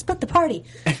that. You don't split the party.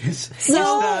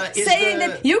 Saying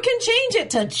that you can change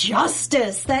it to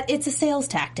justice, that it's a sales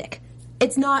tactic.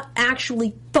 It's not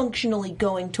actually functionally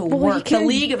going to work. The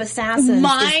League of Assassins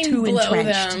is too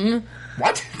entrenched. Them.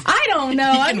 What? I don't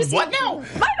know. I don't know.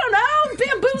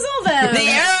 Bamboozle them. The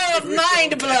arrow of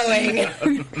mind blowing.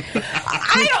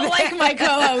 I don't like my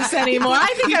co-host anymore.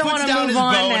 I think I want to move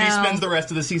on now. And he spends the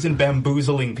rest of the season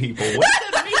bamboozling people. What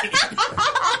does that mean?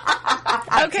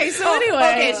 Okay, so anyway.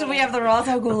 Okay, so we have the Ra's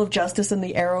al Ghul of Justice and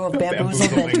the Arrow of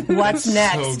Bamboozlement. What's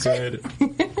next? So good.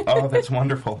 Oh, that's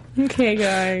wonderful. Okay,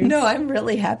 guys. No, I'm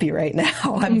really happy right now.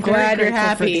 I'm glad you're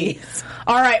happy.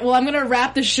 All right, well, I'm going to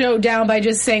wrap the show down by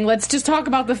just saying, let's just talk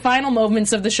about the final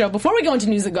moments of the show before we go into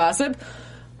news and gossip,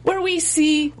 where we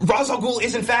see... Ra's al Ghul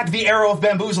is, in fact, the Arrow of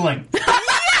Bamboozling.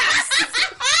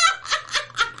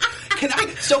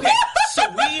 Yes!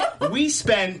 So we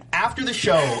spent, after the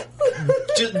show,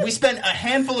 we spent a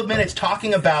handful of minutes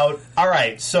talking about, all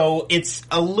right, so it's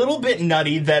a little bit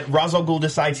nutty that Ra's al Ghul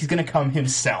decides he's going to come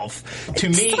himself. To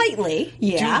me, slightly,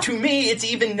 yeah. To me, it's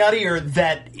even nuttier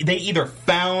that they either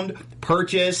found,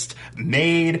 purchased,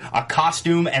 made a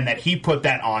costume, and that he put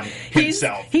that on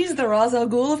himself. He's the Ra's al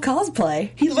Ghul of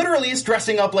cosplay. He literally is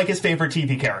dressing up like his favorite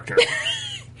TV character.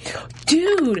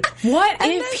 Dude, what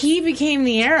if he became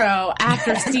the Arrow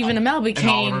after Stephen Amell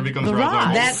became the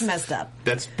Ross? That's messed up.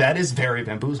 That is very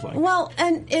bamboozling. Well,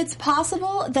 and it's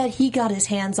possible that he got his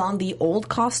hands on the old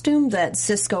costume that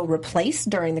Cisco replaced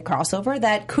during the crossover.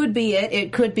 That could be it.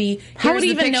 It could be. How would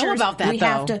he even know about that,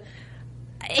 though?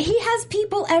 He has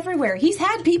people everywhere. He's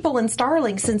had people in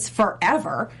Starling since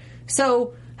forever.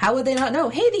 So how would they not know?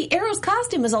 Hey, the Arrow's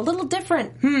costume is a little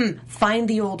different. Find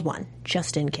the old one,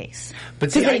 just in case.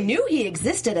 Because they knew he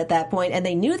existed at that point, and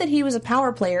they knew that he was a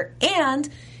power player, and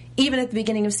even at the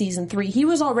beginning of Season 3, he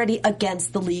was already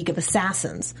against the League of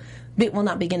Assassins. Well,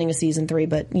 not beginning of Season 3,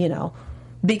 but,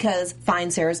 because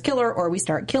find Sarah's killer or we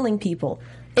start killing people.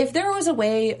 If there was a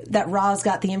way that Ra's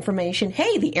got the information,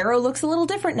 hey, the Arrow looks a little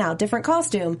different now, different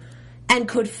costume, and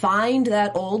could find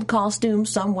that old costume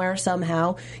somewhere,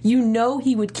 somehow,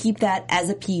 he would keep that as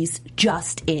a piece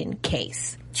just in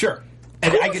case. Sure.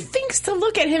 And Who thinks to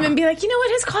look at him and be like, you know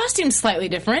what, his costume's slightly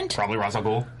different? Probably Ra's al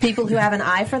Ghul. People who have an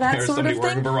eye for that sort of thing. There's somebody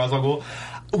working for Ra's al Ghul.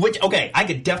 Which, okay, I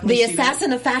could definitely see the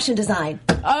assassin of fashion design.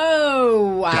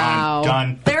 Oh, wow.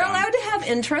 Done. They're allowed to have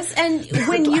interests, and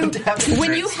when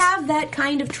you have that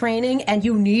kind of training and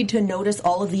you need to notice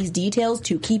all of these details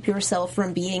to keep yourself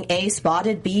from being A,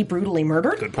 spotted, B, brutally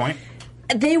murdered. Good point.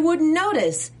 They would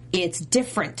notice it's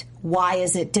different. Why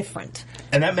is it different?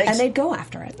 And they'd go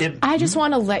after it. I just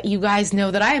want to let you guys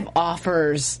know that I have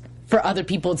offers for other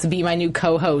people to be my new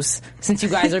co-hosts, since you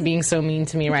guys are being so mean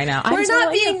to me right now. We're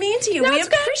not being mean to you. No, we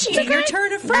appreciate your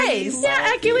turn of phrase.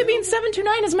 Yeah, Achille Bean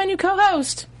 729 is my new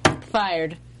co-host.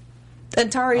 Fired. And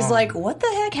Tari's like, what the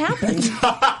heck happened?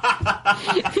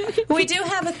 We do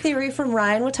have a theory from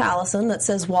Ryan Watallison that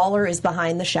says Waller is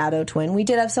behind the Shadow twin. We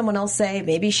did have someone else say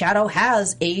maybe Shadow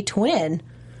has a twin.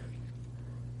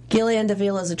 Gillian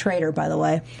Davila is a traitor, by the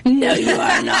way. No, you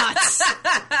are not.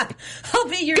 I'll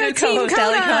be your new co-host,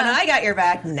 Ellie Kona. I got your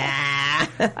back. Nah.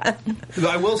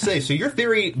 I will say, so your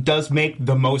theory does make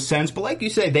the most sense, but like you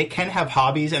say, they can have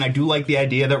hobbies, and I do like the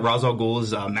idea that Ra's al Ghul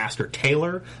is a master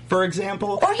tailor, for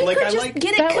example. Or he could just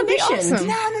get it commissioned. Awesome.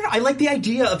 No. I like the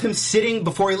idea of him sitting,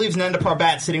 before he leaves Nanda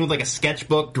Parbat, sitting with like a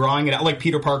sketchbook, drawing it out, like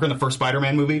Peter Parker in the first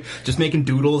Spider-Man movie, just making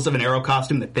doodles of an Arrow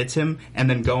costume that fits him, and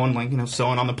then going,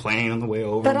 sewing on the plane on the way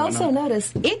over. But also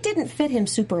notice, it didn't fit him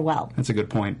super well. That's a good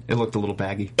point. It looked a little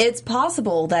baggy. It's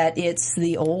possible that it's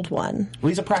the old one. Well,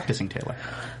 he's a practicing tailor.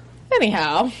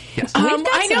 Anyhow, yes.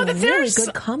 I know that there's really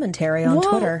good commentary on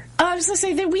Twitter. I was going to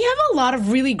say that we have a lot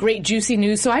of really great juicy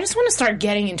news, so I just want to start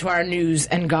getting into our news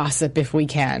and gossip if we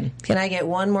can. Can I get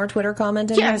one more Twitter comment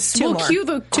in? Yes, we'll cue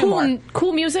the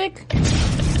cool music.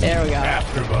 There we go.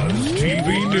 AfterBuzz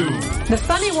TV News. The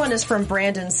funny one is from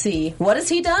Brandon C. What has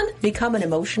he done? Become an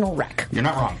emotional wreck. You're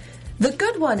not wrong. The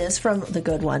good one is from the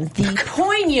good one. The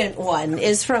poignant one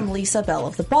is from Lisa Bell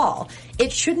of The Ball.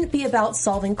 It shouldn't be about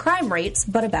solving crime rates,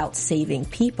 but about saving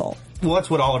people. Well, that's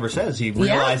what Oliver says. He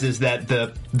realizes that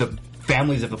the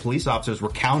families of the police officers were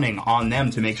counting on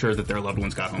them to make sure that their loved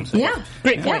ones got home safe. Yeah.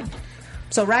 Great point.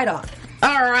 So right on.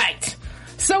 All right.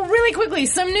 So really quickly,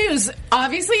 some news.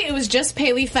 Obviously, it was just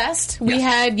Paley Fest. We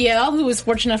had Yael, who was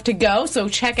fortunate enough to go, so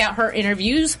check out her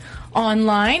interviews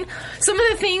online. Some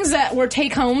of the things that were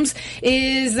take-homes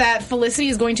is that Felicity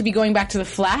is going to be going back to The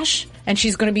Flash, and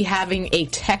she's going to be having a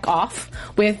tech-off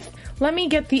with, let me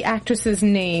get the actress's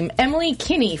name, Emily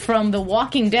Kinney from The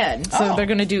Walking Dead. So they're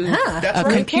going to do a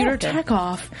computer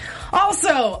tech-off.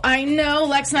 Also, I know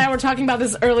Lex and I were talking about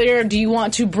this earlier. Do you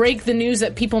want to break the news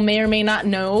that people may or may not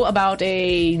know about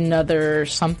another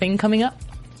something coming up?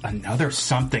 Another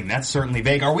something? That's certainly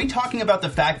vague. Are we talking about the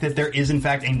fact that there is, in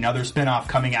fact, another spinoff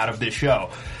coming out of this show?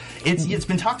 It's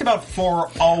been talked about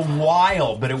for a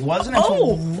while, but it wasn't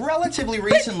until relatively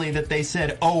recently that they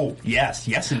said,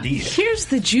 yes, indeed. Here's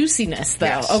the juiciness,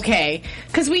 though, okay?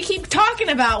 Because we keep talking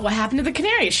about what happened to the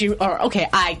canary.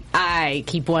 I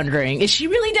keep wondering, is she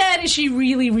really dead? Is she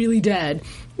really, really dead?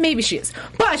 Maybe she is.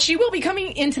 But she will be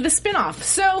coming into the spinoff.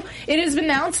 So it has been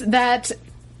announced that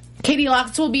Katie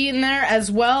Lotz will be in there,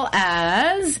 as well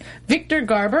as Victor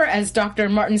Garber as Dr.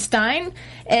 Martin Stein,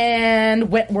 and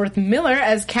Wentworth Miller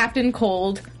as Captain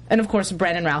Cold, and of course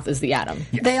Brandon Routh is the Atom.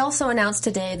 Yes. They also announced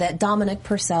today that Dominic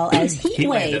Purcell as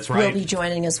Heatwave will be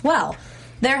joining as well.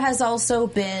 There has also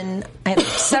been, I have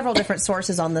several different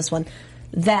sources on this one,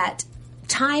 that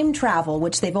time travel,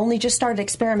 which they've only just started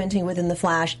experimenting with in The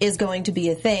Flash, is going to be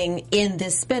a thing in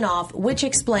this spinoff, which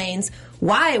explains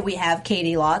why we have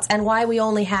Katie Lotz and why we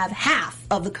only have half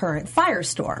of the current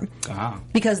Firestorm.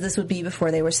 Because this would be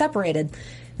before they were separated.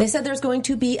 They said there's going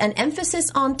to be an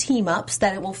emphasis on team-ups,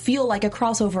 that it will feel like a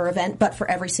crossover event, but for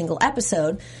every single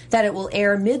episode, that it will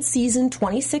air mid-season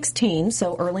 2016,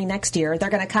 so early next year. They're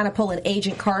going to kind of pull an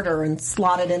Agent Carter and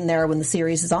slot it in there when the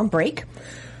series is on break.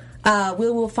 We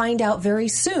will find out very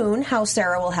soon how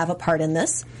Sarah will have a part in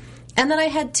this. And then I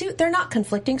had two, they're not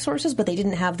conflicting sources, but they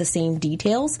didn't have the same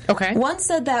details. Okay. One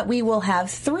said that we will have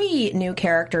 3 new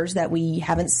characters that we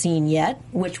haven't seen yet,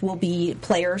 which will be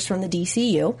players from the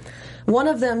DCU. One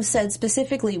of them said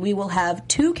specifically we will have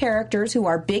 2 characters who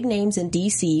are big names in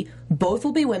DC. Both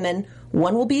will be women.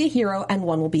 One will be a hero and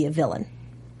one will be a villain.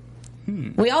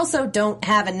 We also don't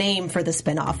have a name for the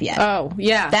spinoff yet. Oh,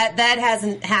 yeah. That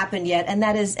hasn't happened yet, and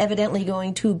that is evidently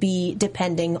going to be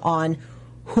depending on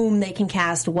whom they can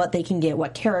cast, what they can get,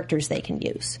 what characters they can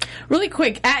use. Really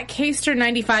quick, at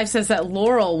Kster95 says that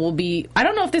Laurel will be, I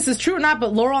don't know if this is true or not,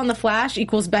 but Laurel on The Flash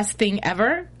equals best thing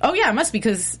ever. Oh yeah, it must be,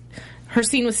 because her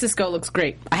scene with Cisco looks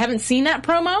great. I haven't seen that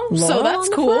promo, so that's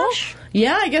cool. Flash?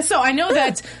 Yeah, I guess so. I know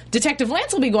that Detective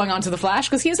Lance will be going on to The Flash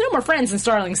because he has no more friends in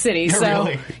Starling City, so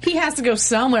Really? he has to go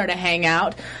somewhere to hang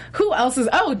out. Who else is...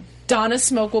 Oh, Donna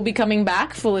Smoke will be coming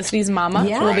back. Felicity's mama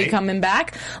will be coming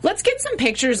back. Let's get some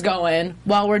pictures going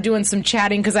while we're doing some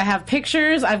chatting, because I have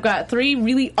pictures. I've got 3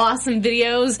 really awesome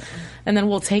videos, and then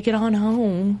we'll take it on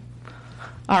home.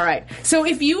 All right. So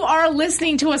if you are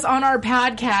listening to us on our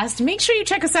podcast, make sure you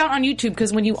check us out on YouTube,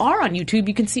 because when you are on YouTube,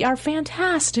 you can see our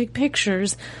fantastic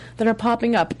pictures that are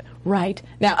popping up right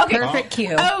now. Okay. Perfect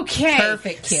cue. Okay.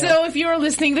 Perfect cue. So if you're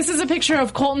listening, this is a picture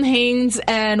of Colton Haynes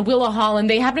and Willa Holland.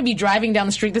 They happen to be driving down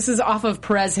the street. This is off of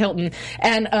Perez Hilton.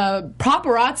 And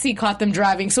paparazzi caught them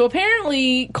driving. So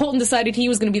apparently Colton decided he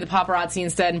was going to be the paparazzi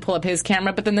instead and pull up his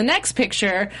camera. But then the next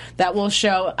picture that we'll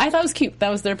show, I thought was cute. That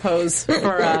was their pose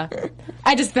for...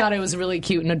 I just thought it was really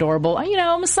cute and adorable. You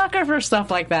know, I'm a sucker for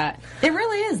stuff like that. It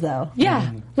really is, though.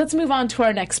 Yeah. Let's move on to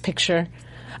our next picture.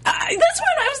 This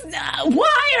one,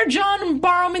 why are John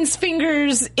Barrowman's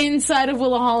fingers inside of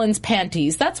Willa Holland's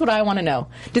panties? That's what I want to know.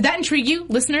 Did that intrigue you,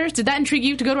 listeners? Did that intrigue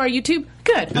you to go to our YouTube?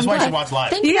 Good. This is why you should watch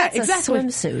live. I think that's a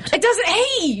swimsuit. It doesn't.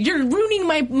 Hey, you're ruining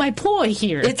my ploy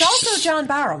here. It's also John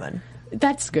Barrowman.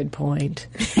 That's a good point.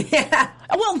 Yeah.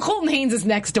 Well, Colton Haynes is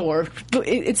next door.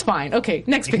 It's fine. Okay,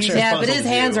 next picture. Yeah, but his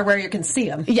hands are where you can see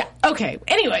them. Yeah, okay.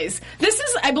 Anyways, this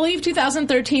is, I believe,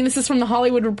 2013. This is from The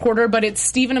Hollywood Reporter, but it's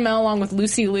Stephen Amell along with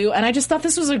Lucy Liu, and I just thought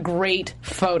this was a great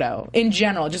photo. In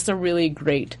general, just a really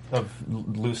great... Of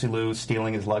Lucy Liu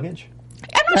stealing his luggage?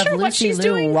 I'm not sure what she's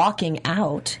doing. Walking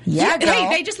out. Yeah, girl. Hey,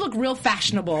 they just look real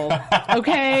fashionable.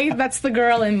 Okay? That's the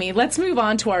girl in me. Let's move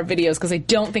on to our videos, because I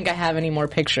don't think I have any more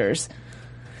pictures.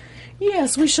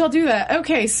 Yes, we shall do that.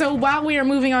 Okay, so while we are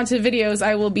moving on to videos,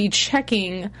 I will be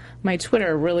checking my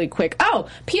Twitter really quick. Oh,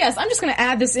 P.S., I'm just going to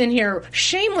add this in here.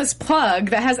 Shameless plug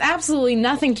that has absolutely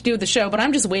nothing to do with the show, but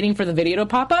I'm just waiting for the video to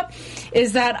pop up,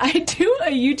 is that I do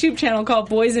a YouTube channel called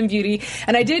Boys and Beauty,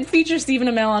 and I did feature Stephen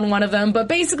Amell on one of them, but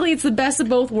basically it's the best of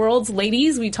both worlds.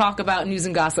 Ladies, we talk about news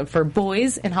and gossip for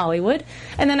boys in Hollywood,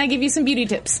 and then I give you some beauty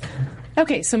tips.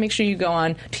 Okay, so make sure you go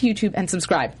on to YouTube and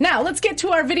subscribe. Now, let's get to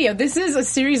our video. This is a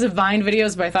series of Vine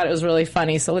videos, but I thought it was really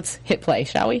funny, so let's hit play,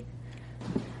 shall we?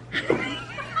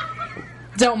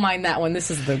 Don't mind that one.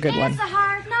 This is the good one. It's a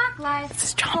hard knock life. This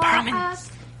is John for Barrowman. us.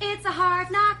 It's a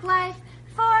hard knock life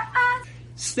for us.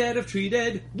 Instead of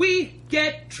treated, we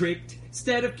get tricked.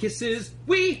 Instead of kisses,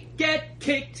 we get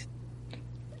kicked.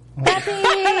 I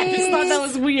just thought that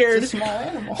was weird. It's a small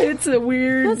animal. It's a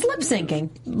weird That's lip syncing.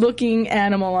 looking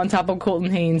animal on top of Colton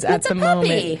Haynes at the moment.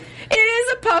 Puppy. It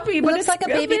is a puppy, but Looks it's like a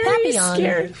baby very papillon.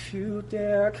 scared. If you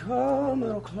dare come a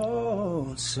little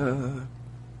closer.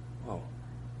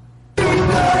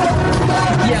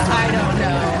 Yeah, I don't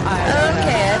know.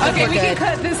 Okay, I think Okay, we're we can good.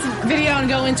 cut this video and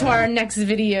go into our next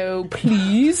video,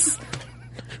 please.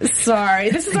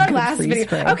 Sorry, this is our last Freeze video.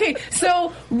 frame. Okay,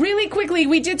 so really quickly,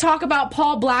 we did talk about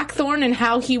Paul Blackthorne and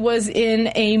how he was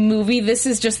in a movie. This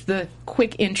is just the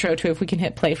quick intro to it. If we can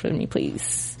hit play for me,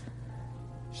 please.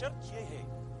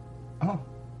 Oh.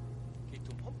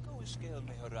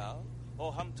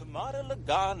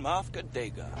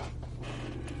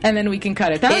 And then we can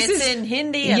cut it. That was It's his- in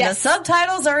Hindi and Yes. the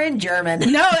subtitles are in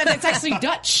German. No, it's actually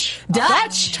Dutch.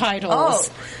 Dutch?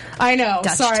 titles. I know.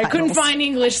 Dutch Sorry, I couldn't titles. find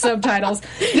English subtitles.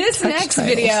 This next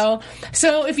video.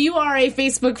 So if you are a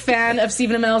Facebook fan of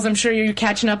Stephen Amell's, I'm sure you're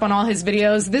catching up on all his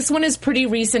videos. This one is pretty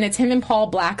recent. It's him and Paul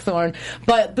Blackthorne.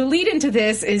 But the lead into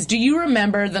this is, do you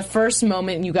remember the first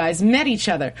moment you guys met each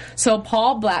other? So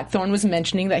Paul Blackthorne was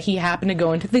mentioning that he happened to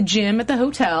go into the gym at the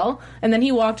hotel, and then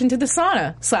he walked into the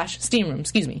sauna/steam room,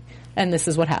 and this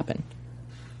is what happened.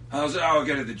 I'll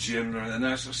go to the gym, and then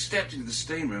I sort of stepped into the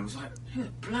steam room. I was like, who the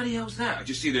bloody hell's that? I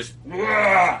just see this,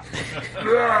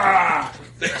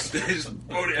 this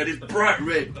body, and it's bright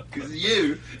red, because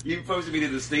you've posted me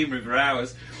in the steam room for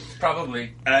hours.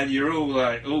 Probably. And you're all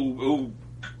like, all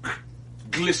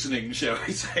glistening, shall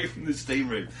we say, from the steam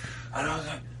room. And I was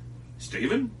like,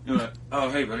 Stephen? You're like, oh,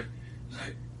 hey, buddy.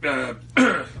 I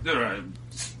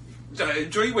was like,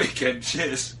 enjoy your weekend,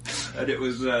 cheers. And it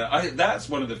was, that's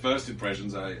one of the first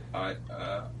impressions I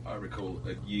recall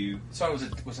of you. So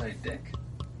was I a dick?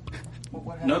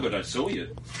 What No, but I saw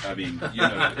you. I mean,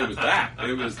 it was that.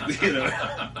 It was,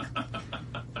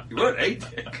 you weren't a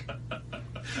dick.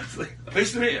 It's like,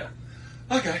 pleased to meet you.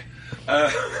 Okay.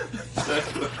 So,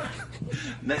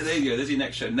 there you go. There's your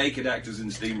next show. Naked actors in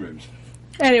steam rooms.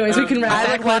 Anyways, we can wrap I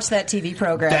that would watch that TV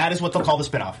program. That is what they'll call the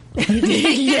spinoff.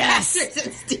 Yes.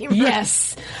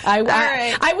 Yes. I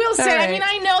will say, right. I mean,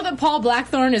 I know that Paul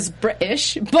Blackthorne is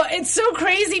British, but it's so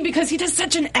crazy because he does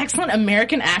such an excellent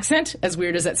American accent, as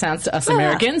weird as that sounds to us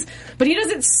Americans, but he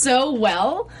does it so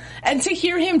well. And to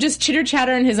hear him just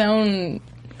chitter-chatter in his own,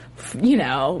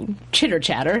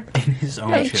 chitter-chatter. In his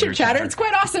own chitter-chatter. It's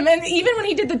quite awesome. And even when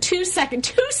he did the two-second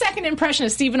impression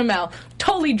of Stephen Amell,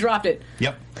 totally dropped it.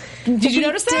 Yep. Did you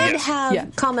notice that? We did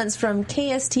have comments from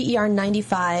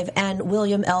KSTER95 and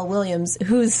William L. Williams,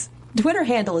 whose Twitter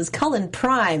handle is Cullen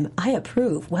Prime. I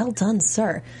approve. Well done,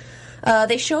 sir.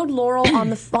 They showed Laurel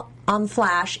on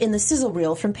Flash in the sizzle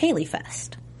reel from Paley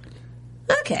Fest.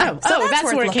 Okay. So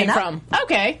that's where it came from.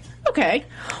 Okay.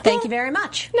 Thank you very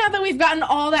much. Now that we've gotten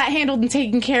all that handled and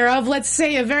taken care of, let's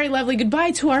say a very lovely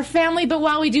goodbye to our family. But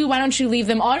while we do, why don't you leave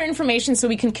them all your information so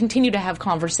we can continue to have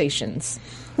conversations?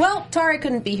 Well, Tari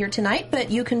couldn't be here tonight, but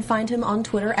you can find him on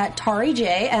Twitter at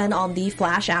TariJ and on the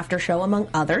Flash After Show, among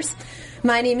others.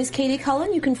 My name is Katie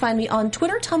Cullen. You can find me on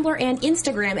Twitter, Tumblr, and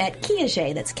Instagram at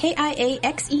Kiaxet. That's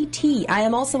Kiaxet. I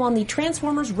am also on the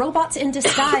Transformers Robots in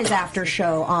Disguise After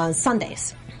Show on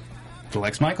Sundays. The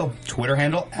Lex Michael. Twitter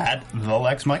handle at The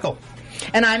Lex Michael.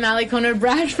 And I'm Alicona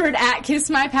Bradford at Kiss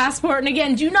My Passport. And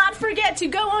again, do not forget to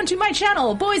go onto my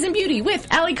channel, Boys and Beauty with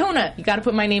Alicona. You got to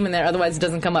put my name in there, otherwise it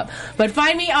doesn't come up. But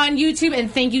find me on YouTube,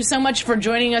 and thank you so much for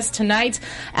joining us tonight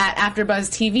at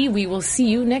AfterBuzz TV. We will see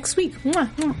you next week. Mwah,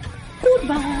 mwah.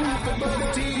 Goodbye.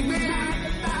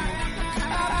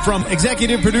 From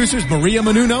executive producers Maria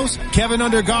Menounos, Kevin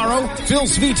Undergaro, Phil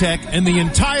Svitek, and the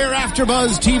entire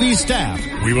AfterBuzz TV staff,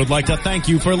 we would like to thank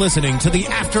you for listening to the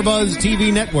AfterBuzz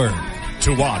TV network.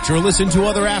 To watch or listen to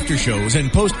other after shows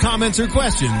and post comments or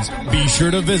questions, be sure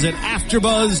to visit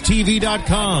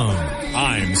AfterBuzzTV.com.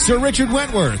 I'm Sir Richard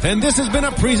Wentworth, and this has been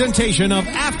a presentation of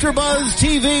AfterBuzz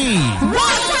TV.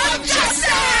 Welcome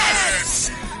justice!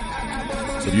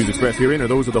 The views expressed herein are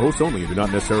those of the hosts only and do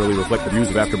not necessarily reflect the views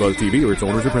of AfterBuzz TV or its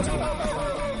owners or principals.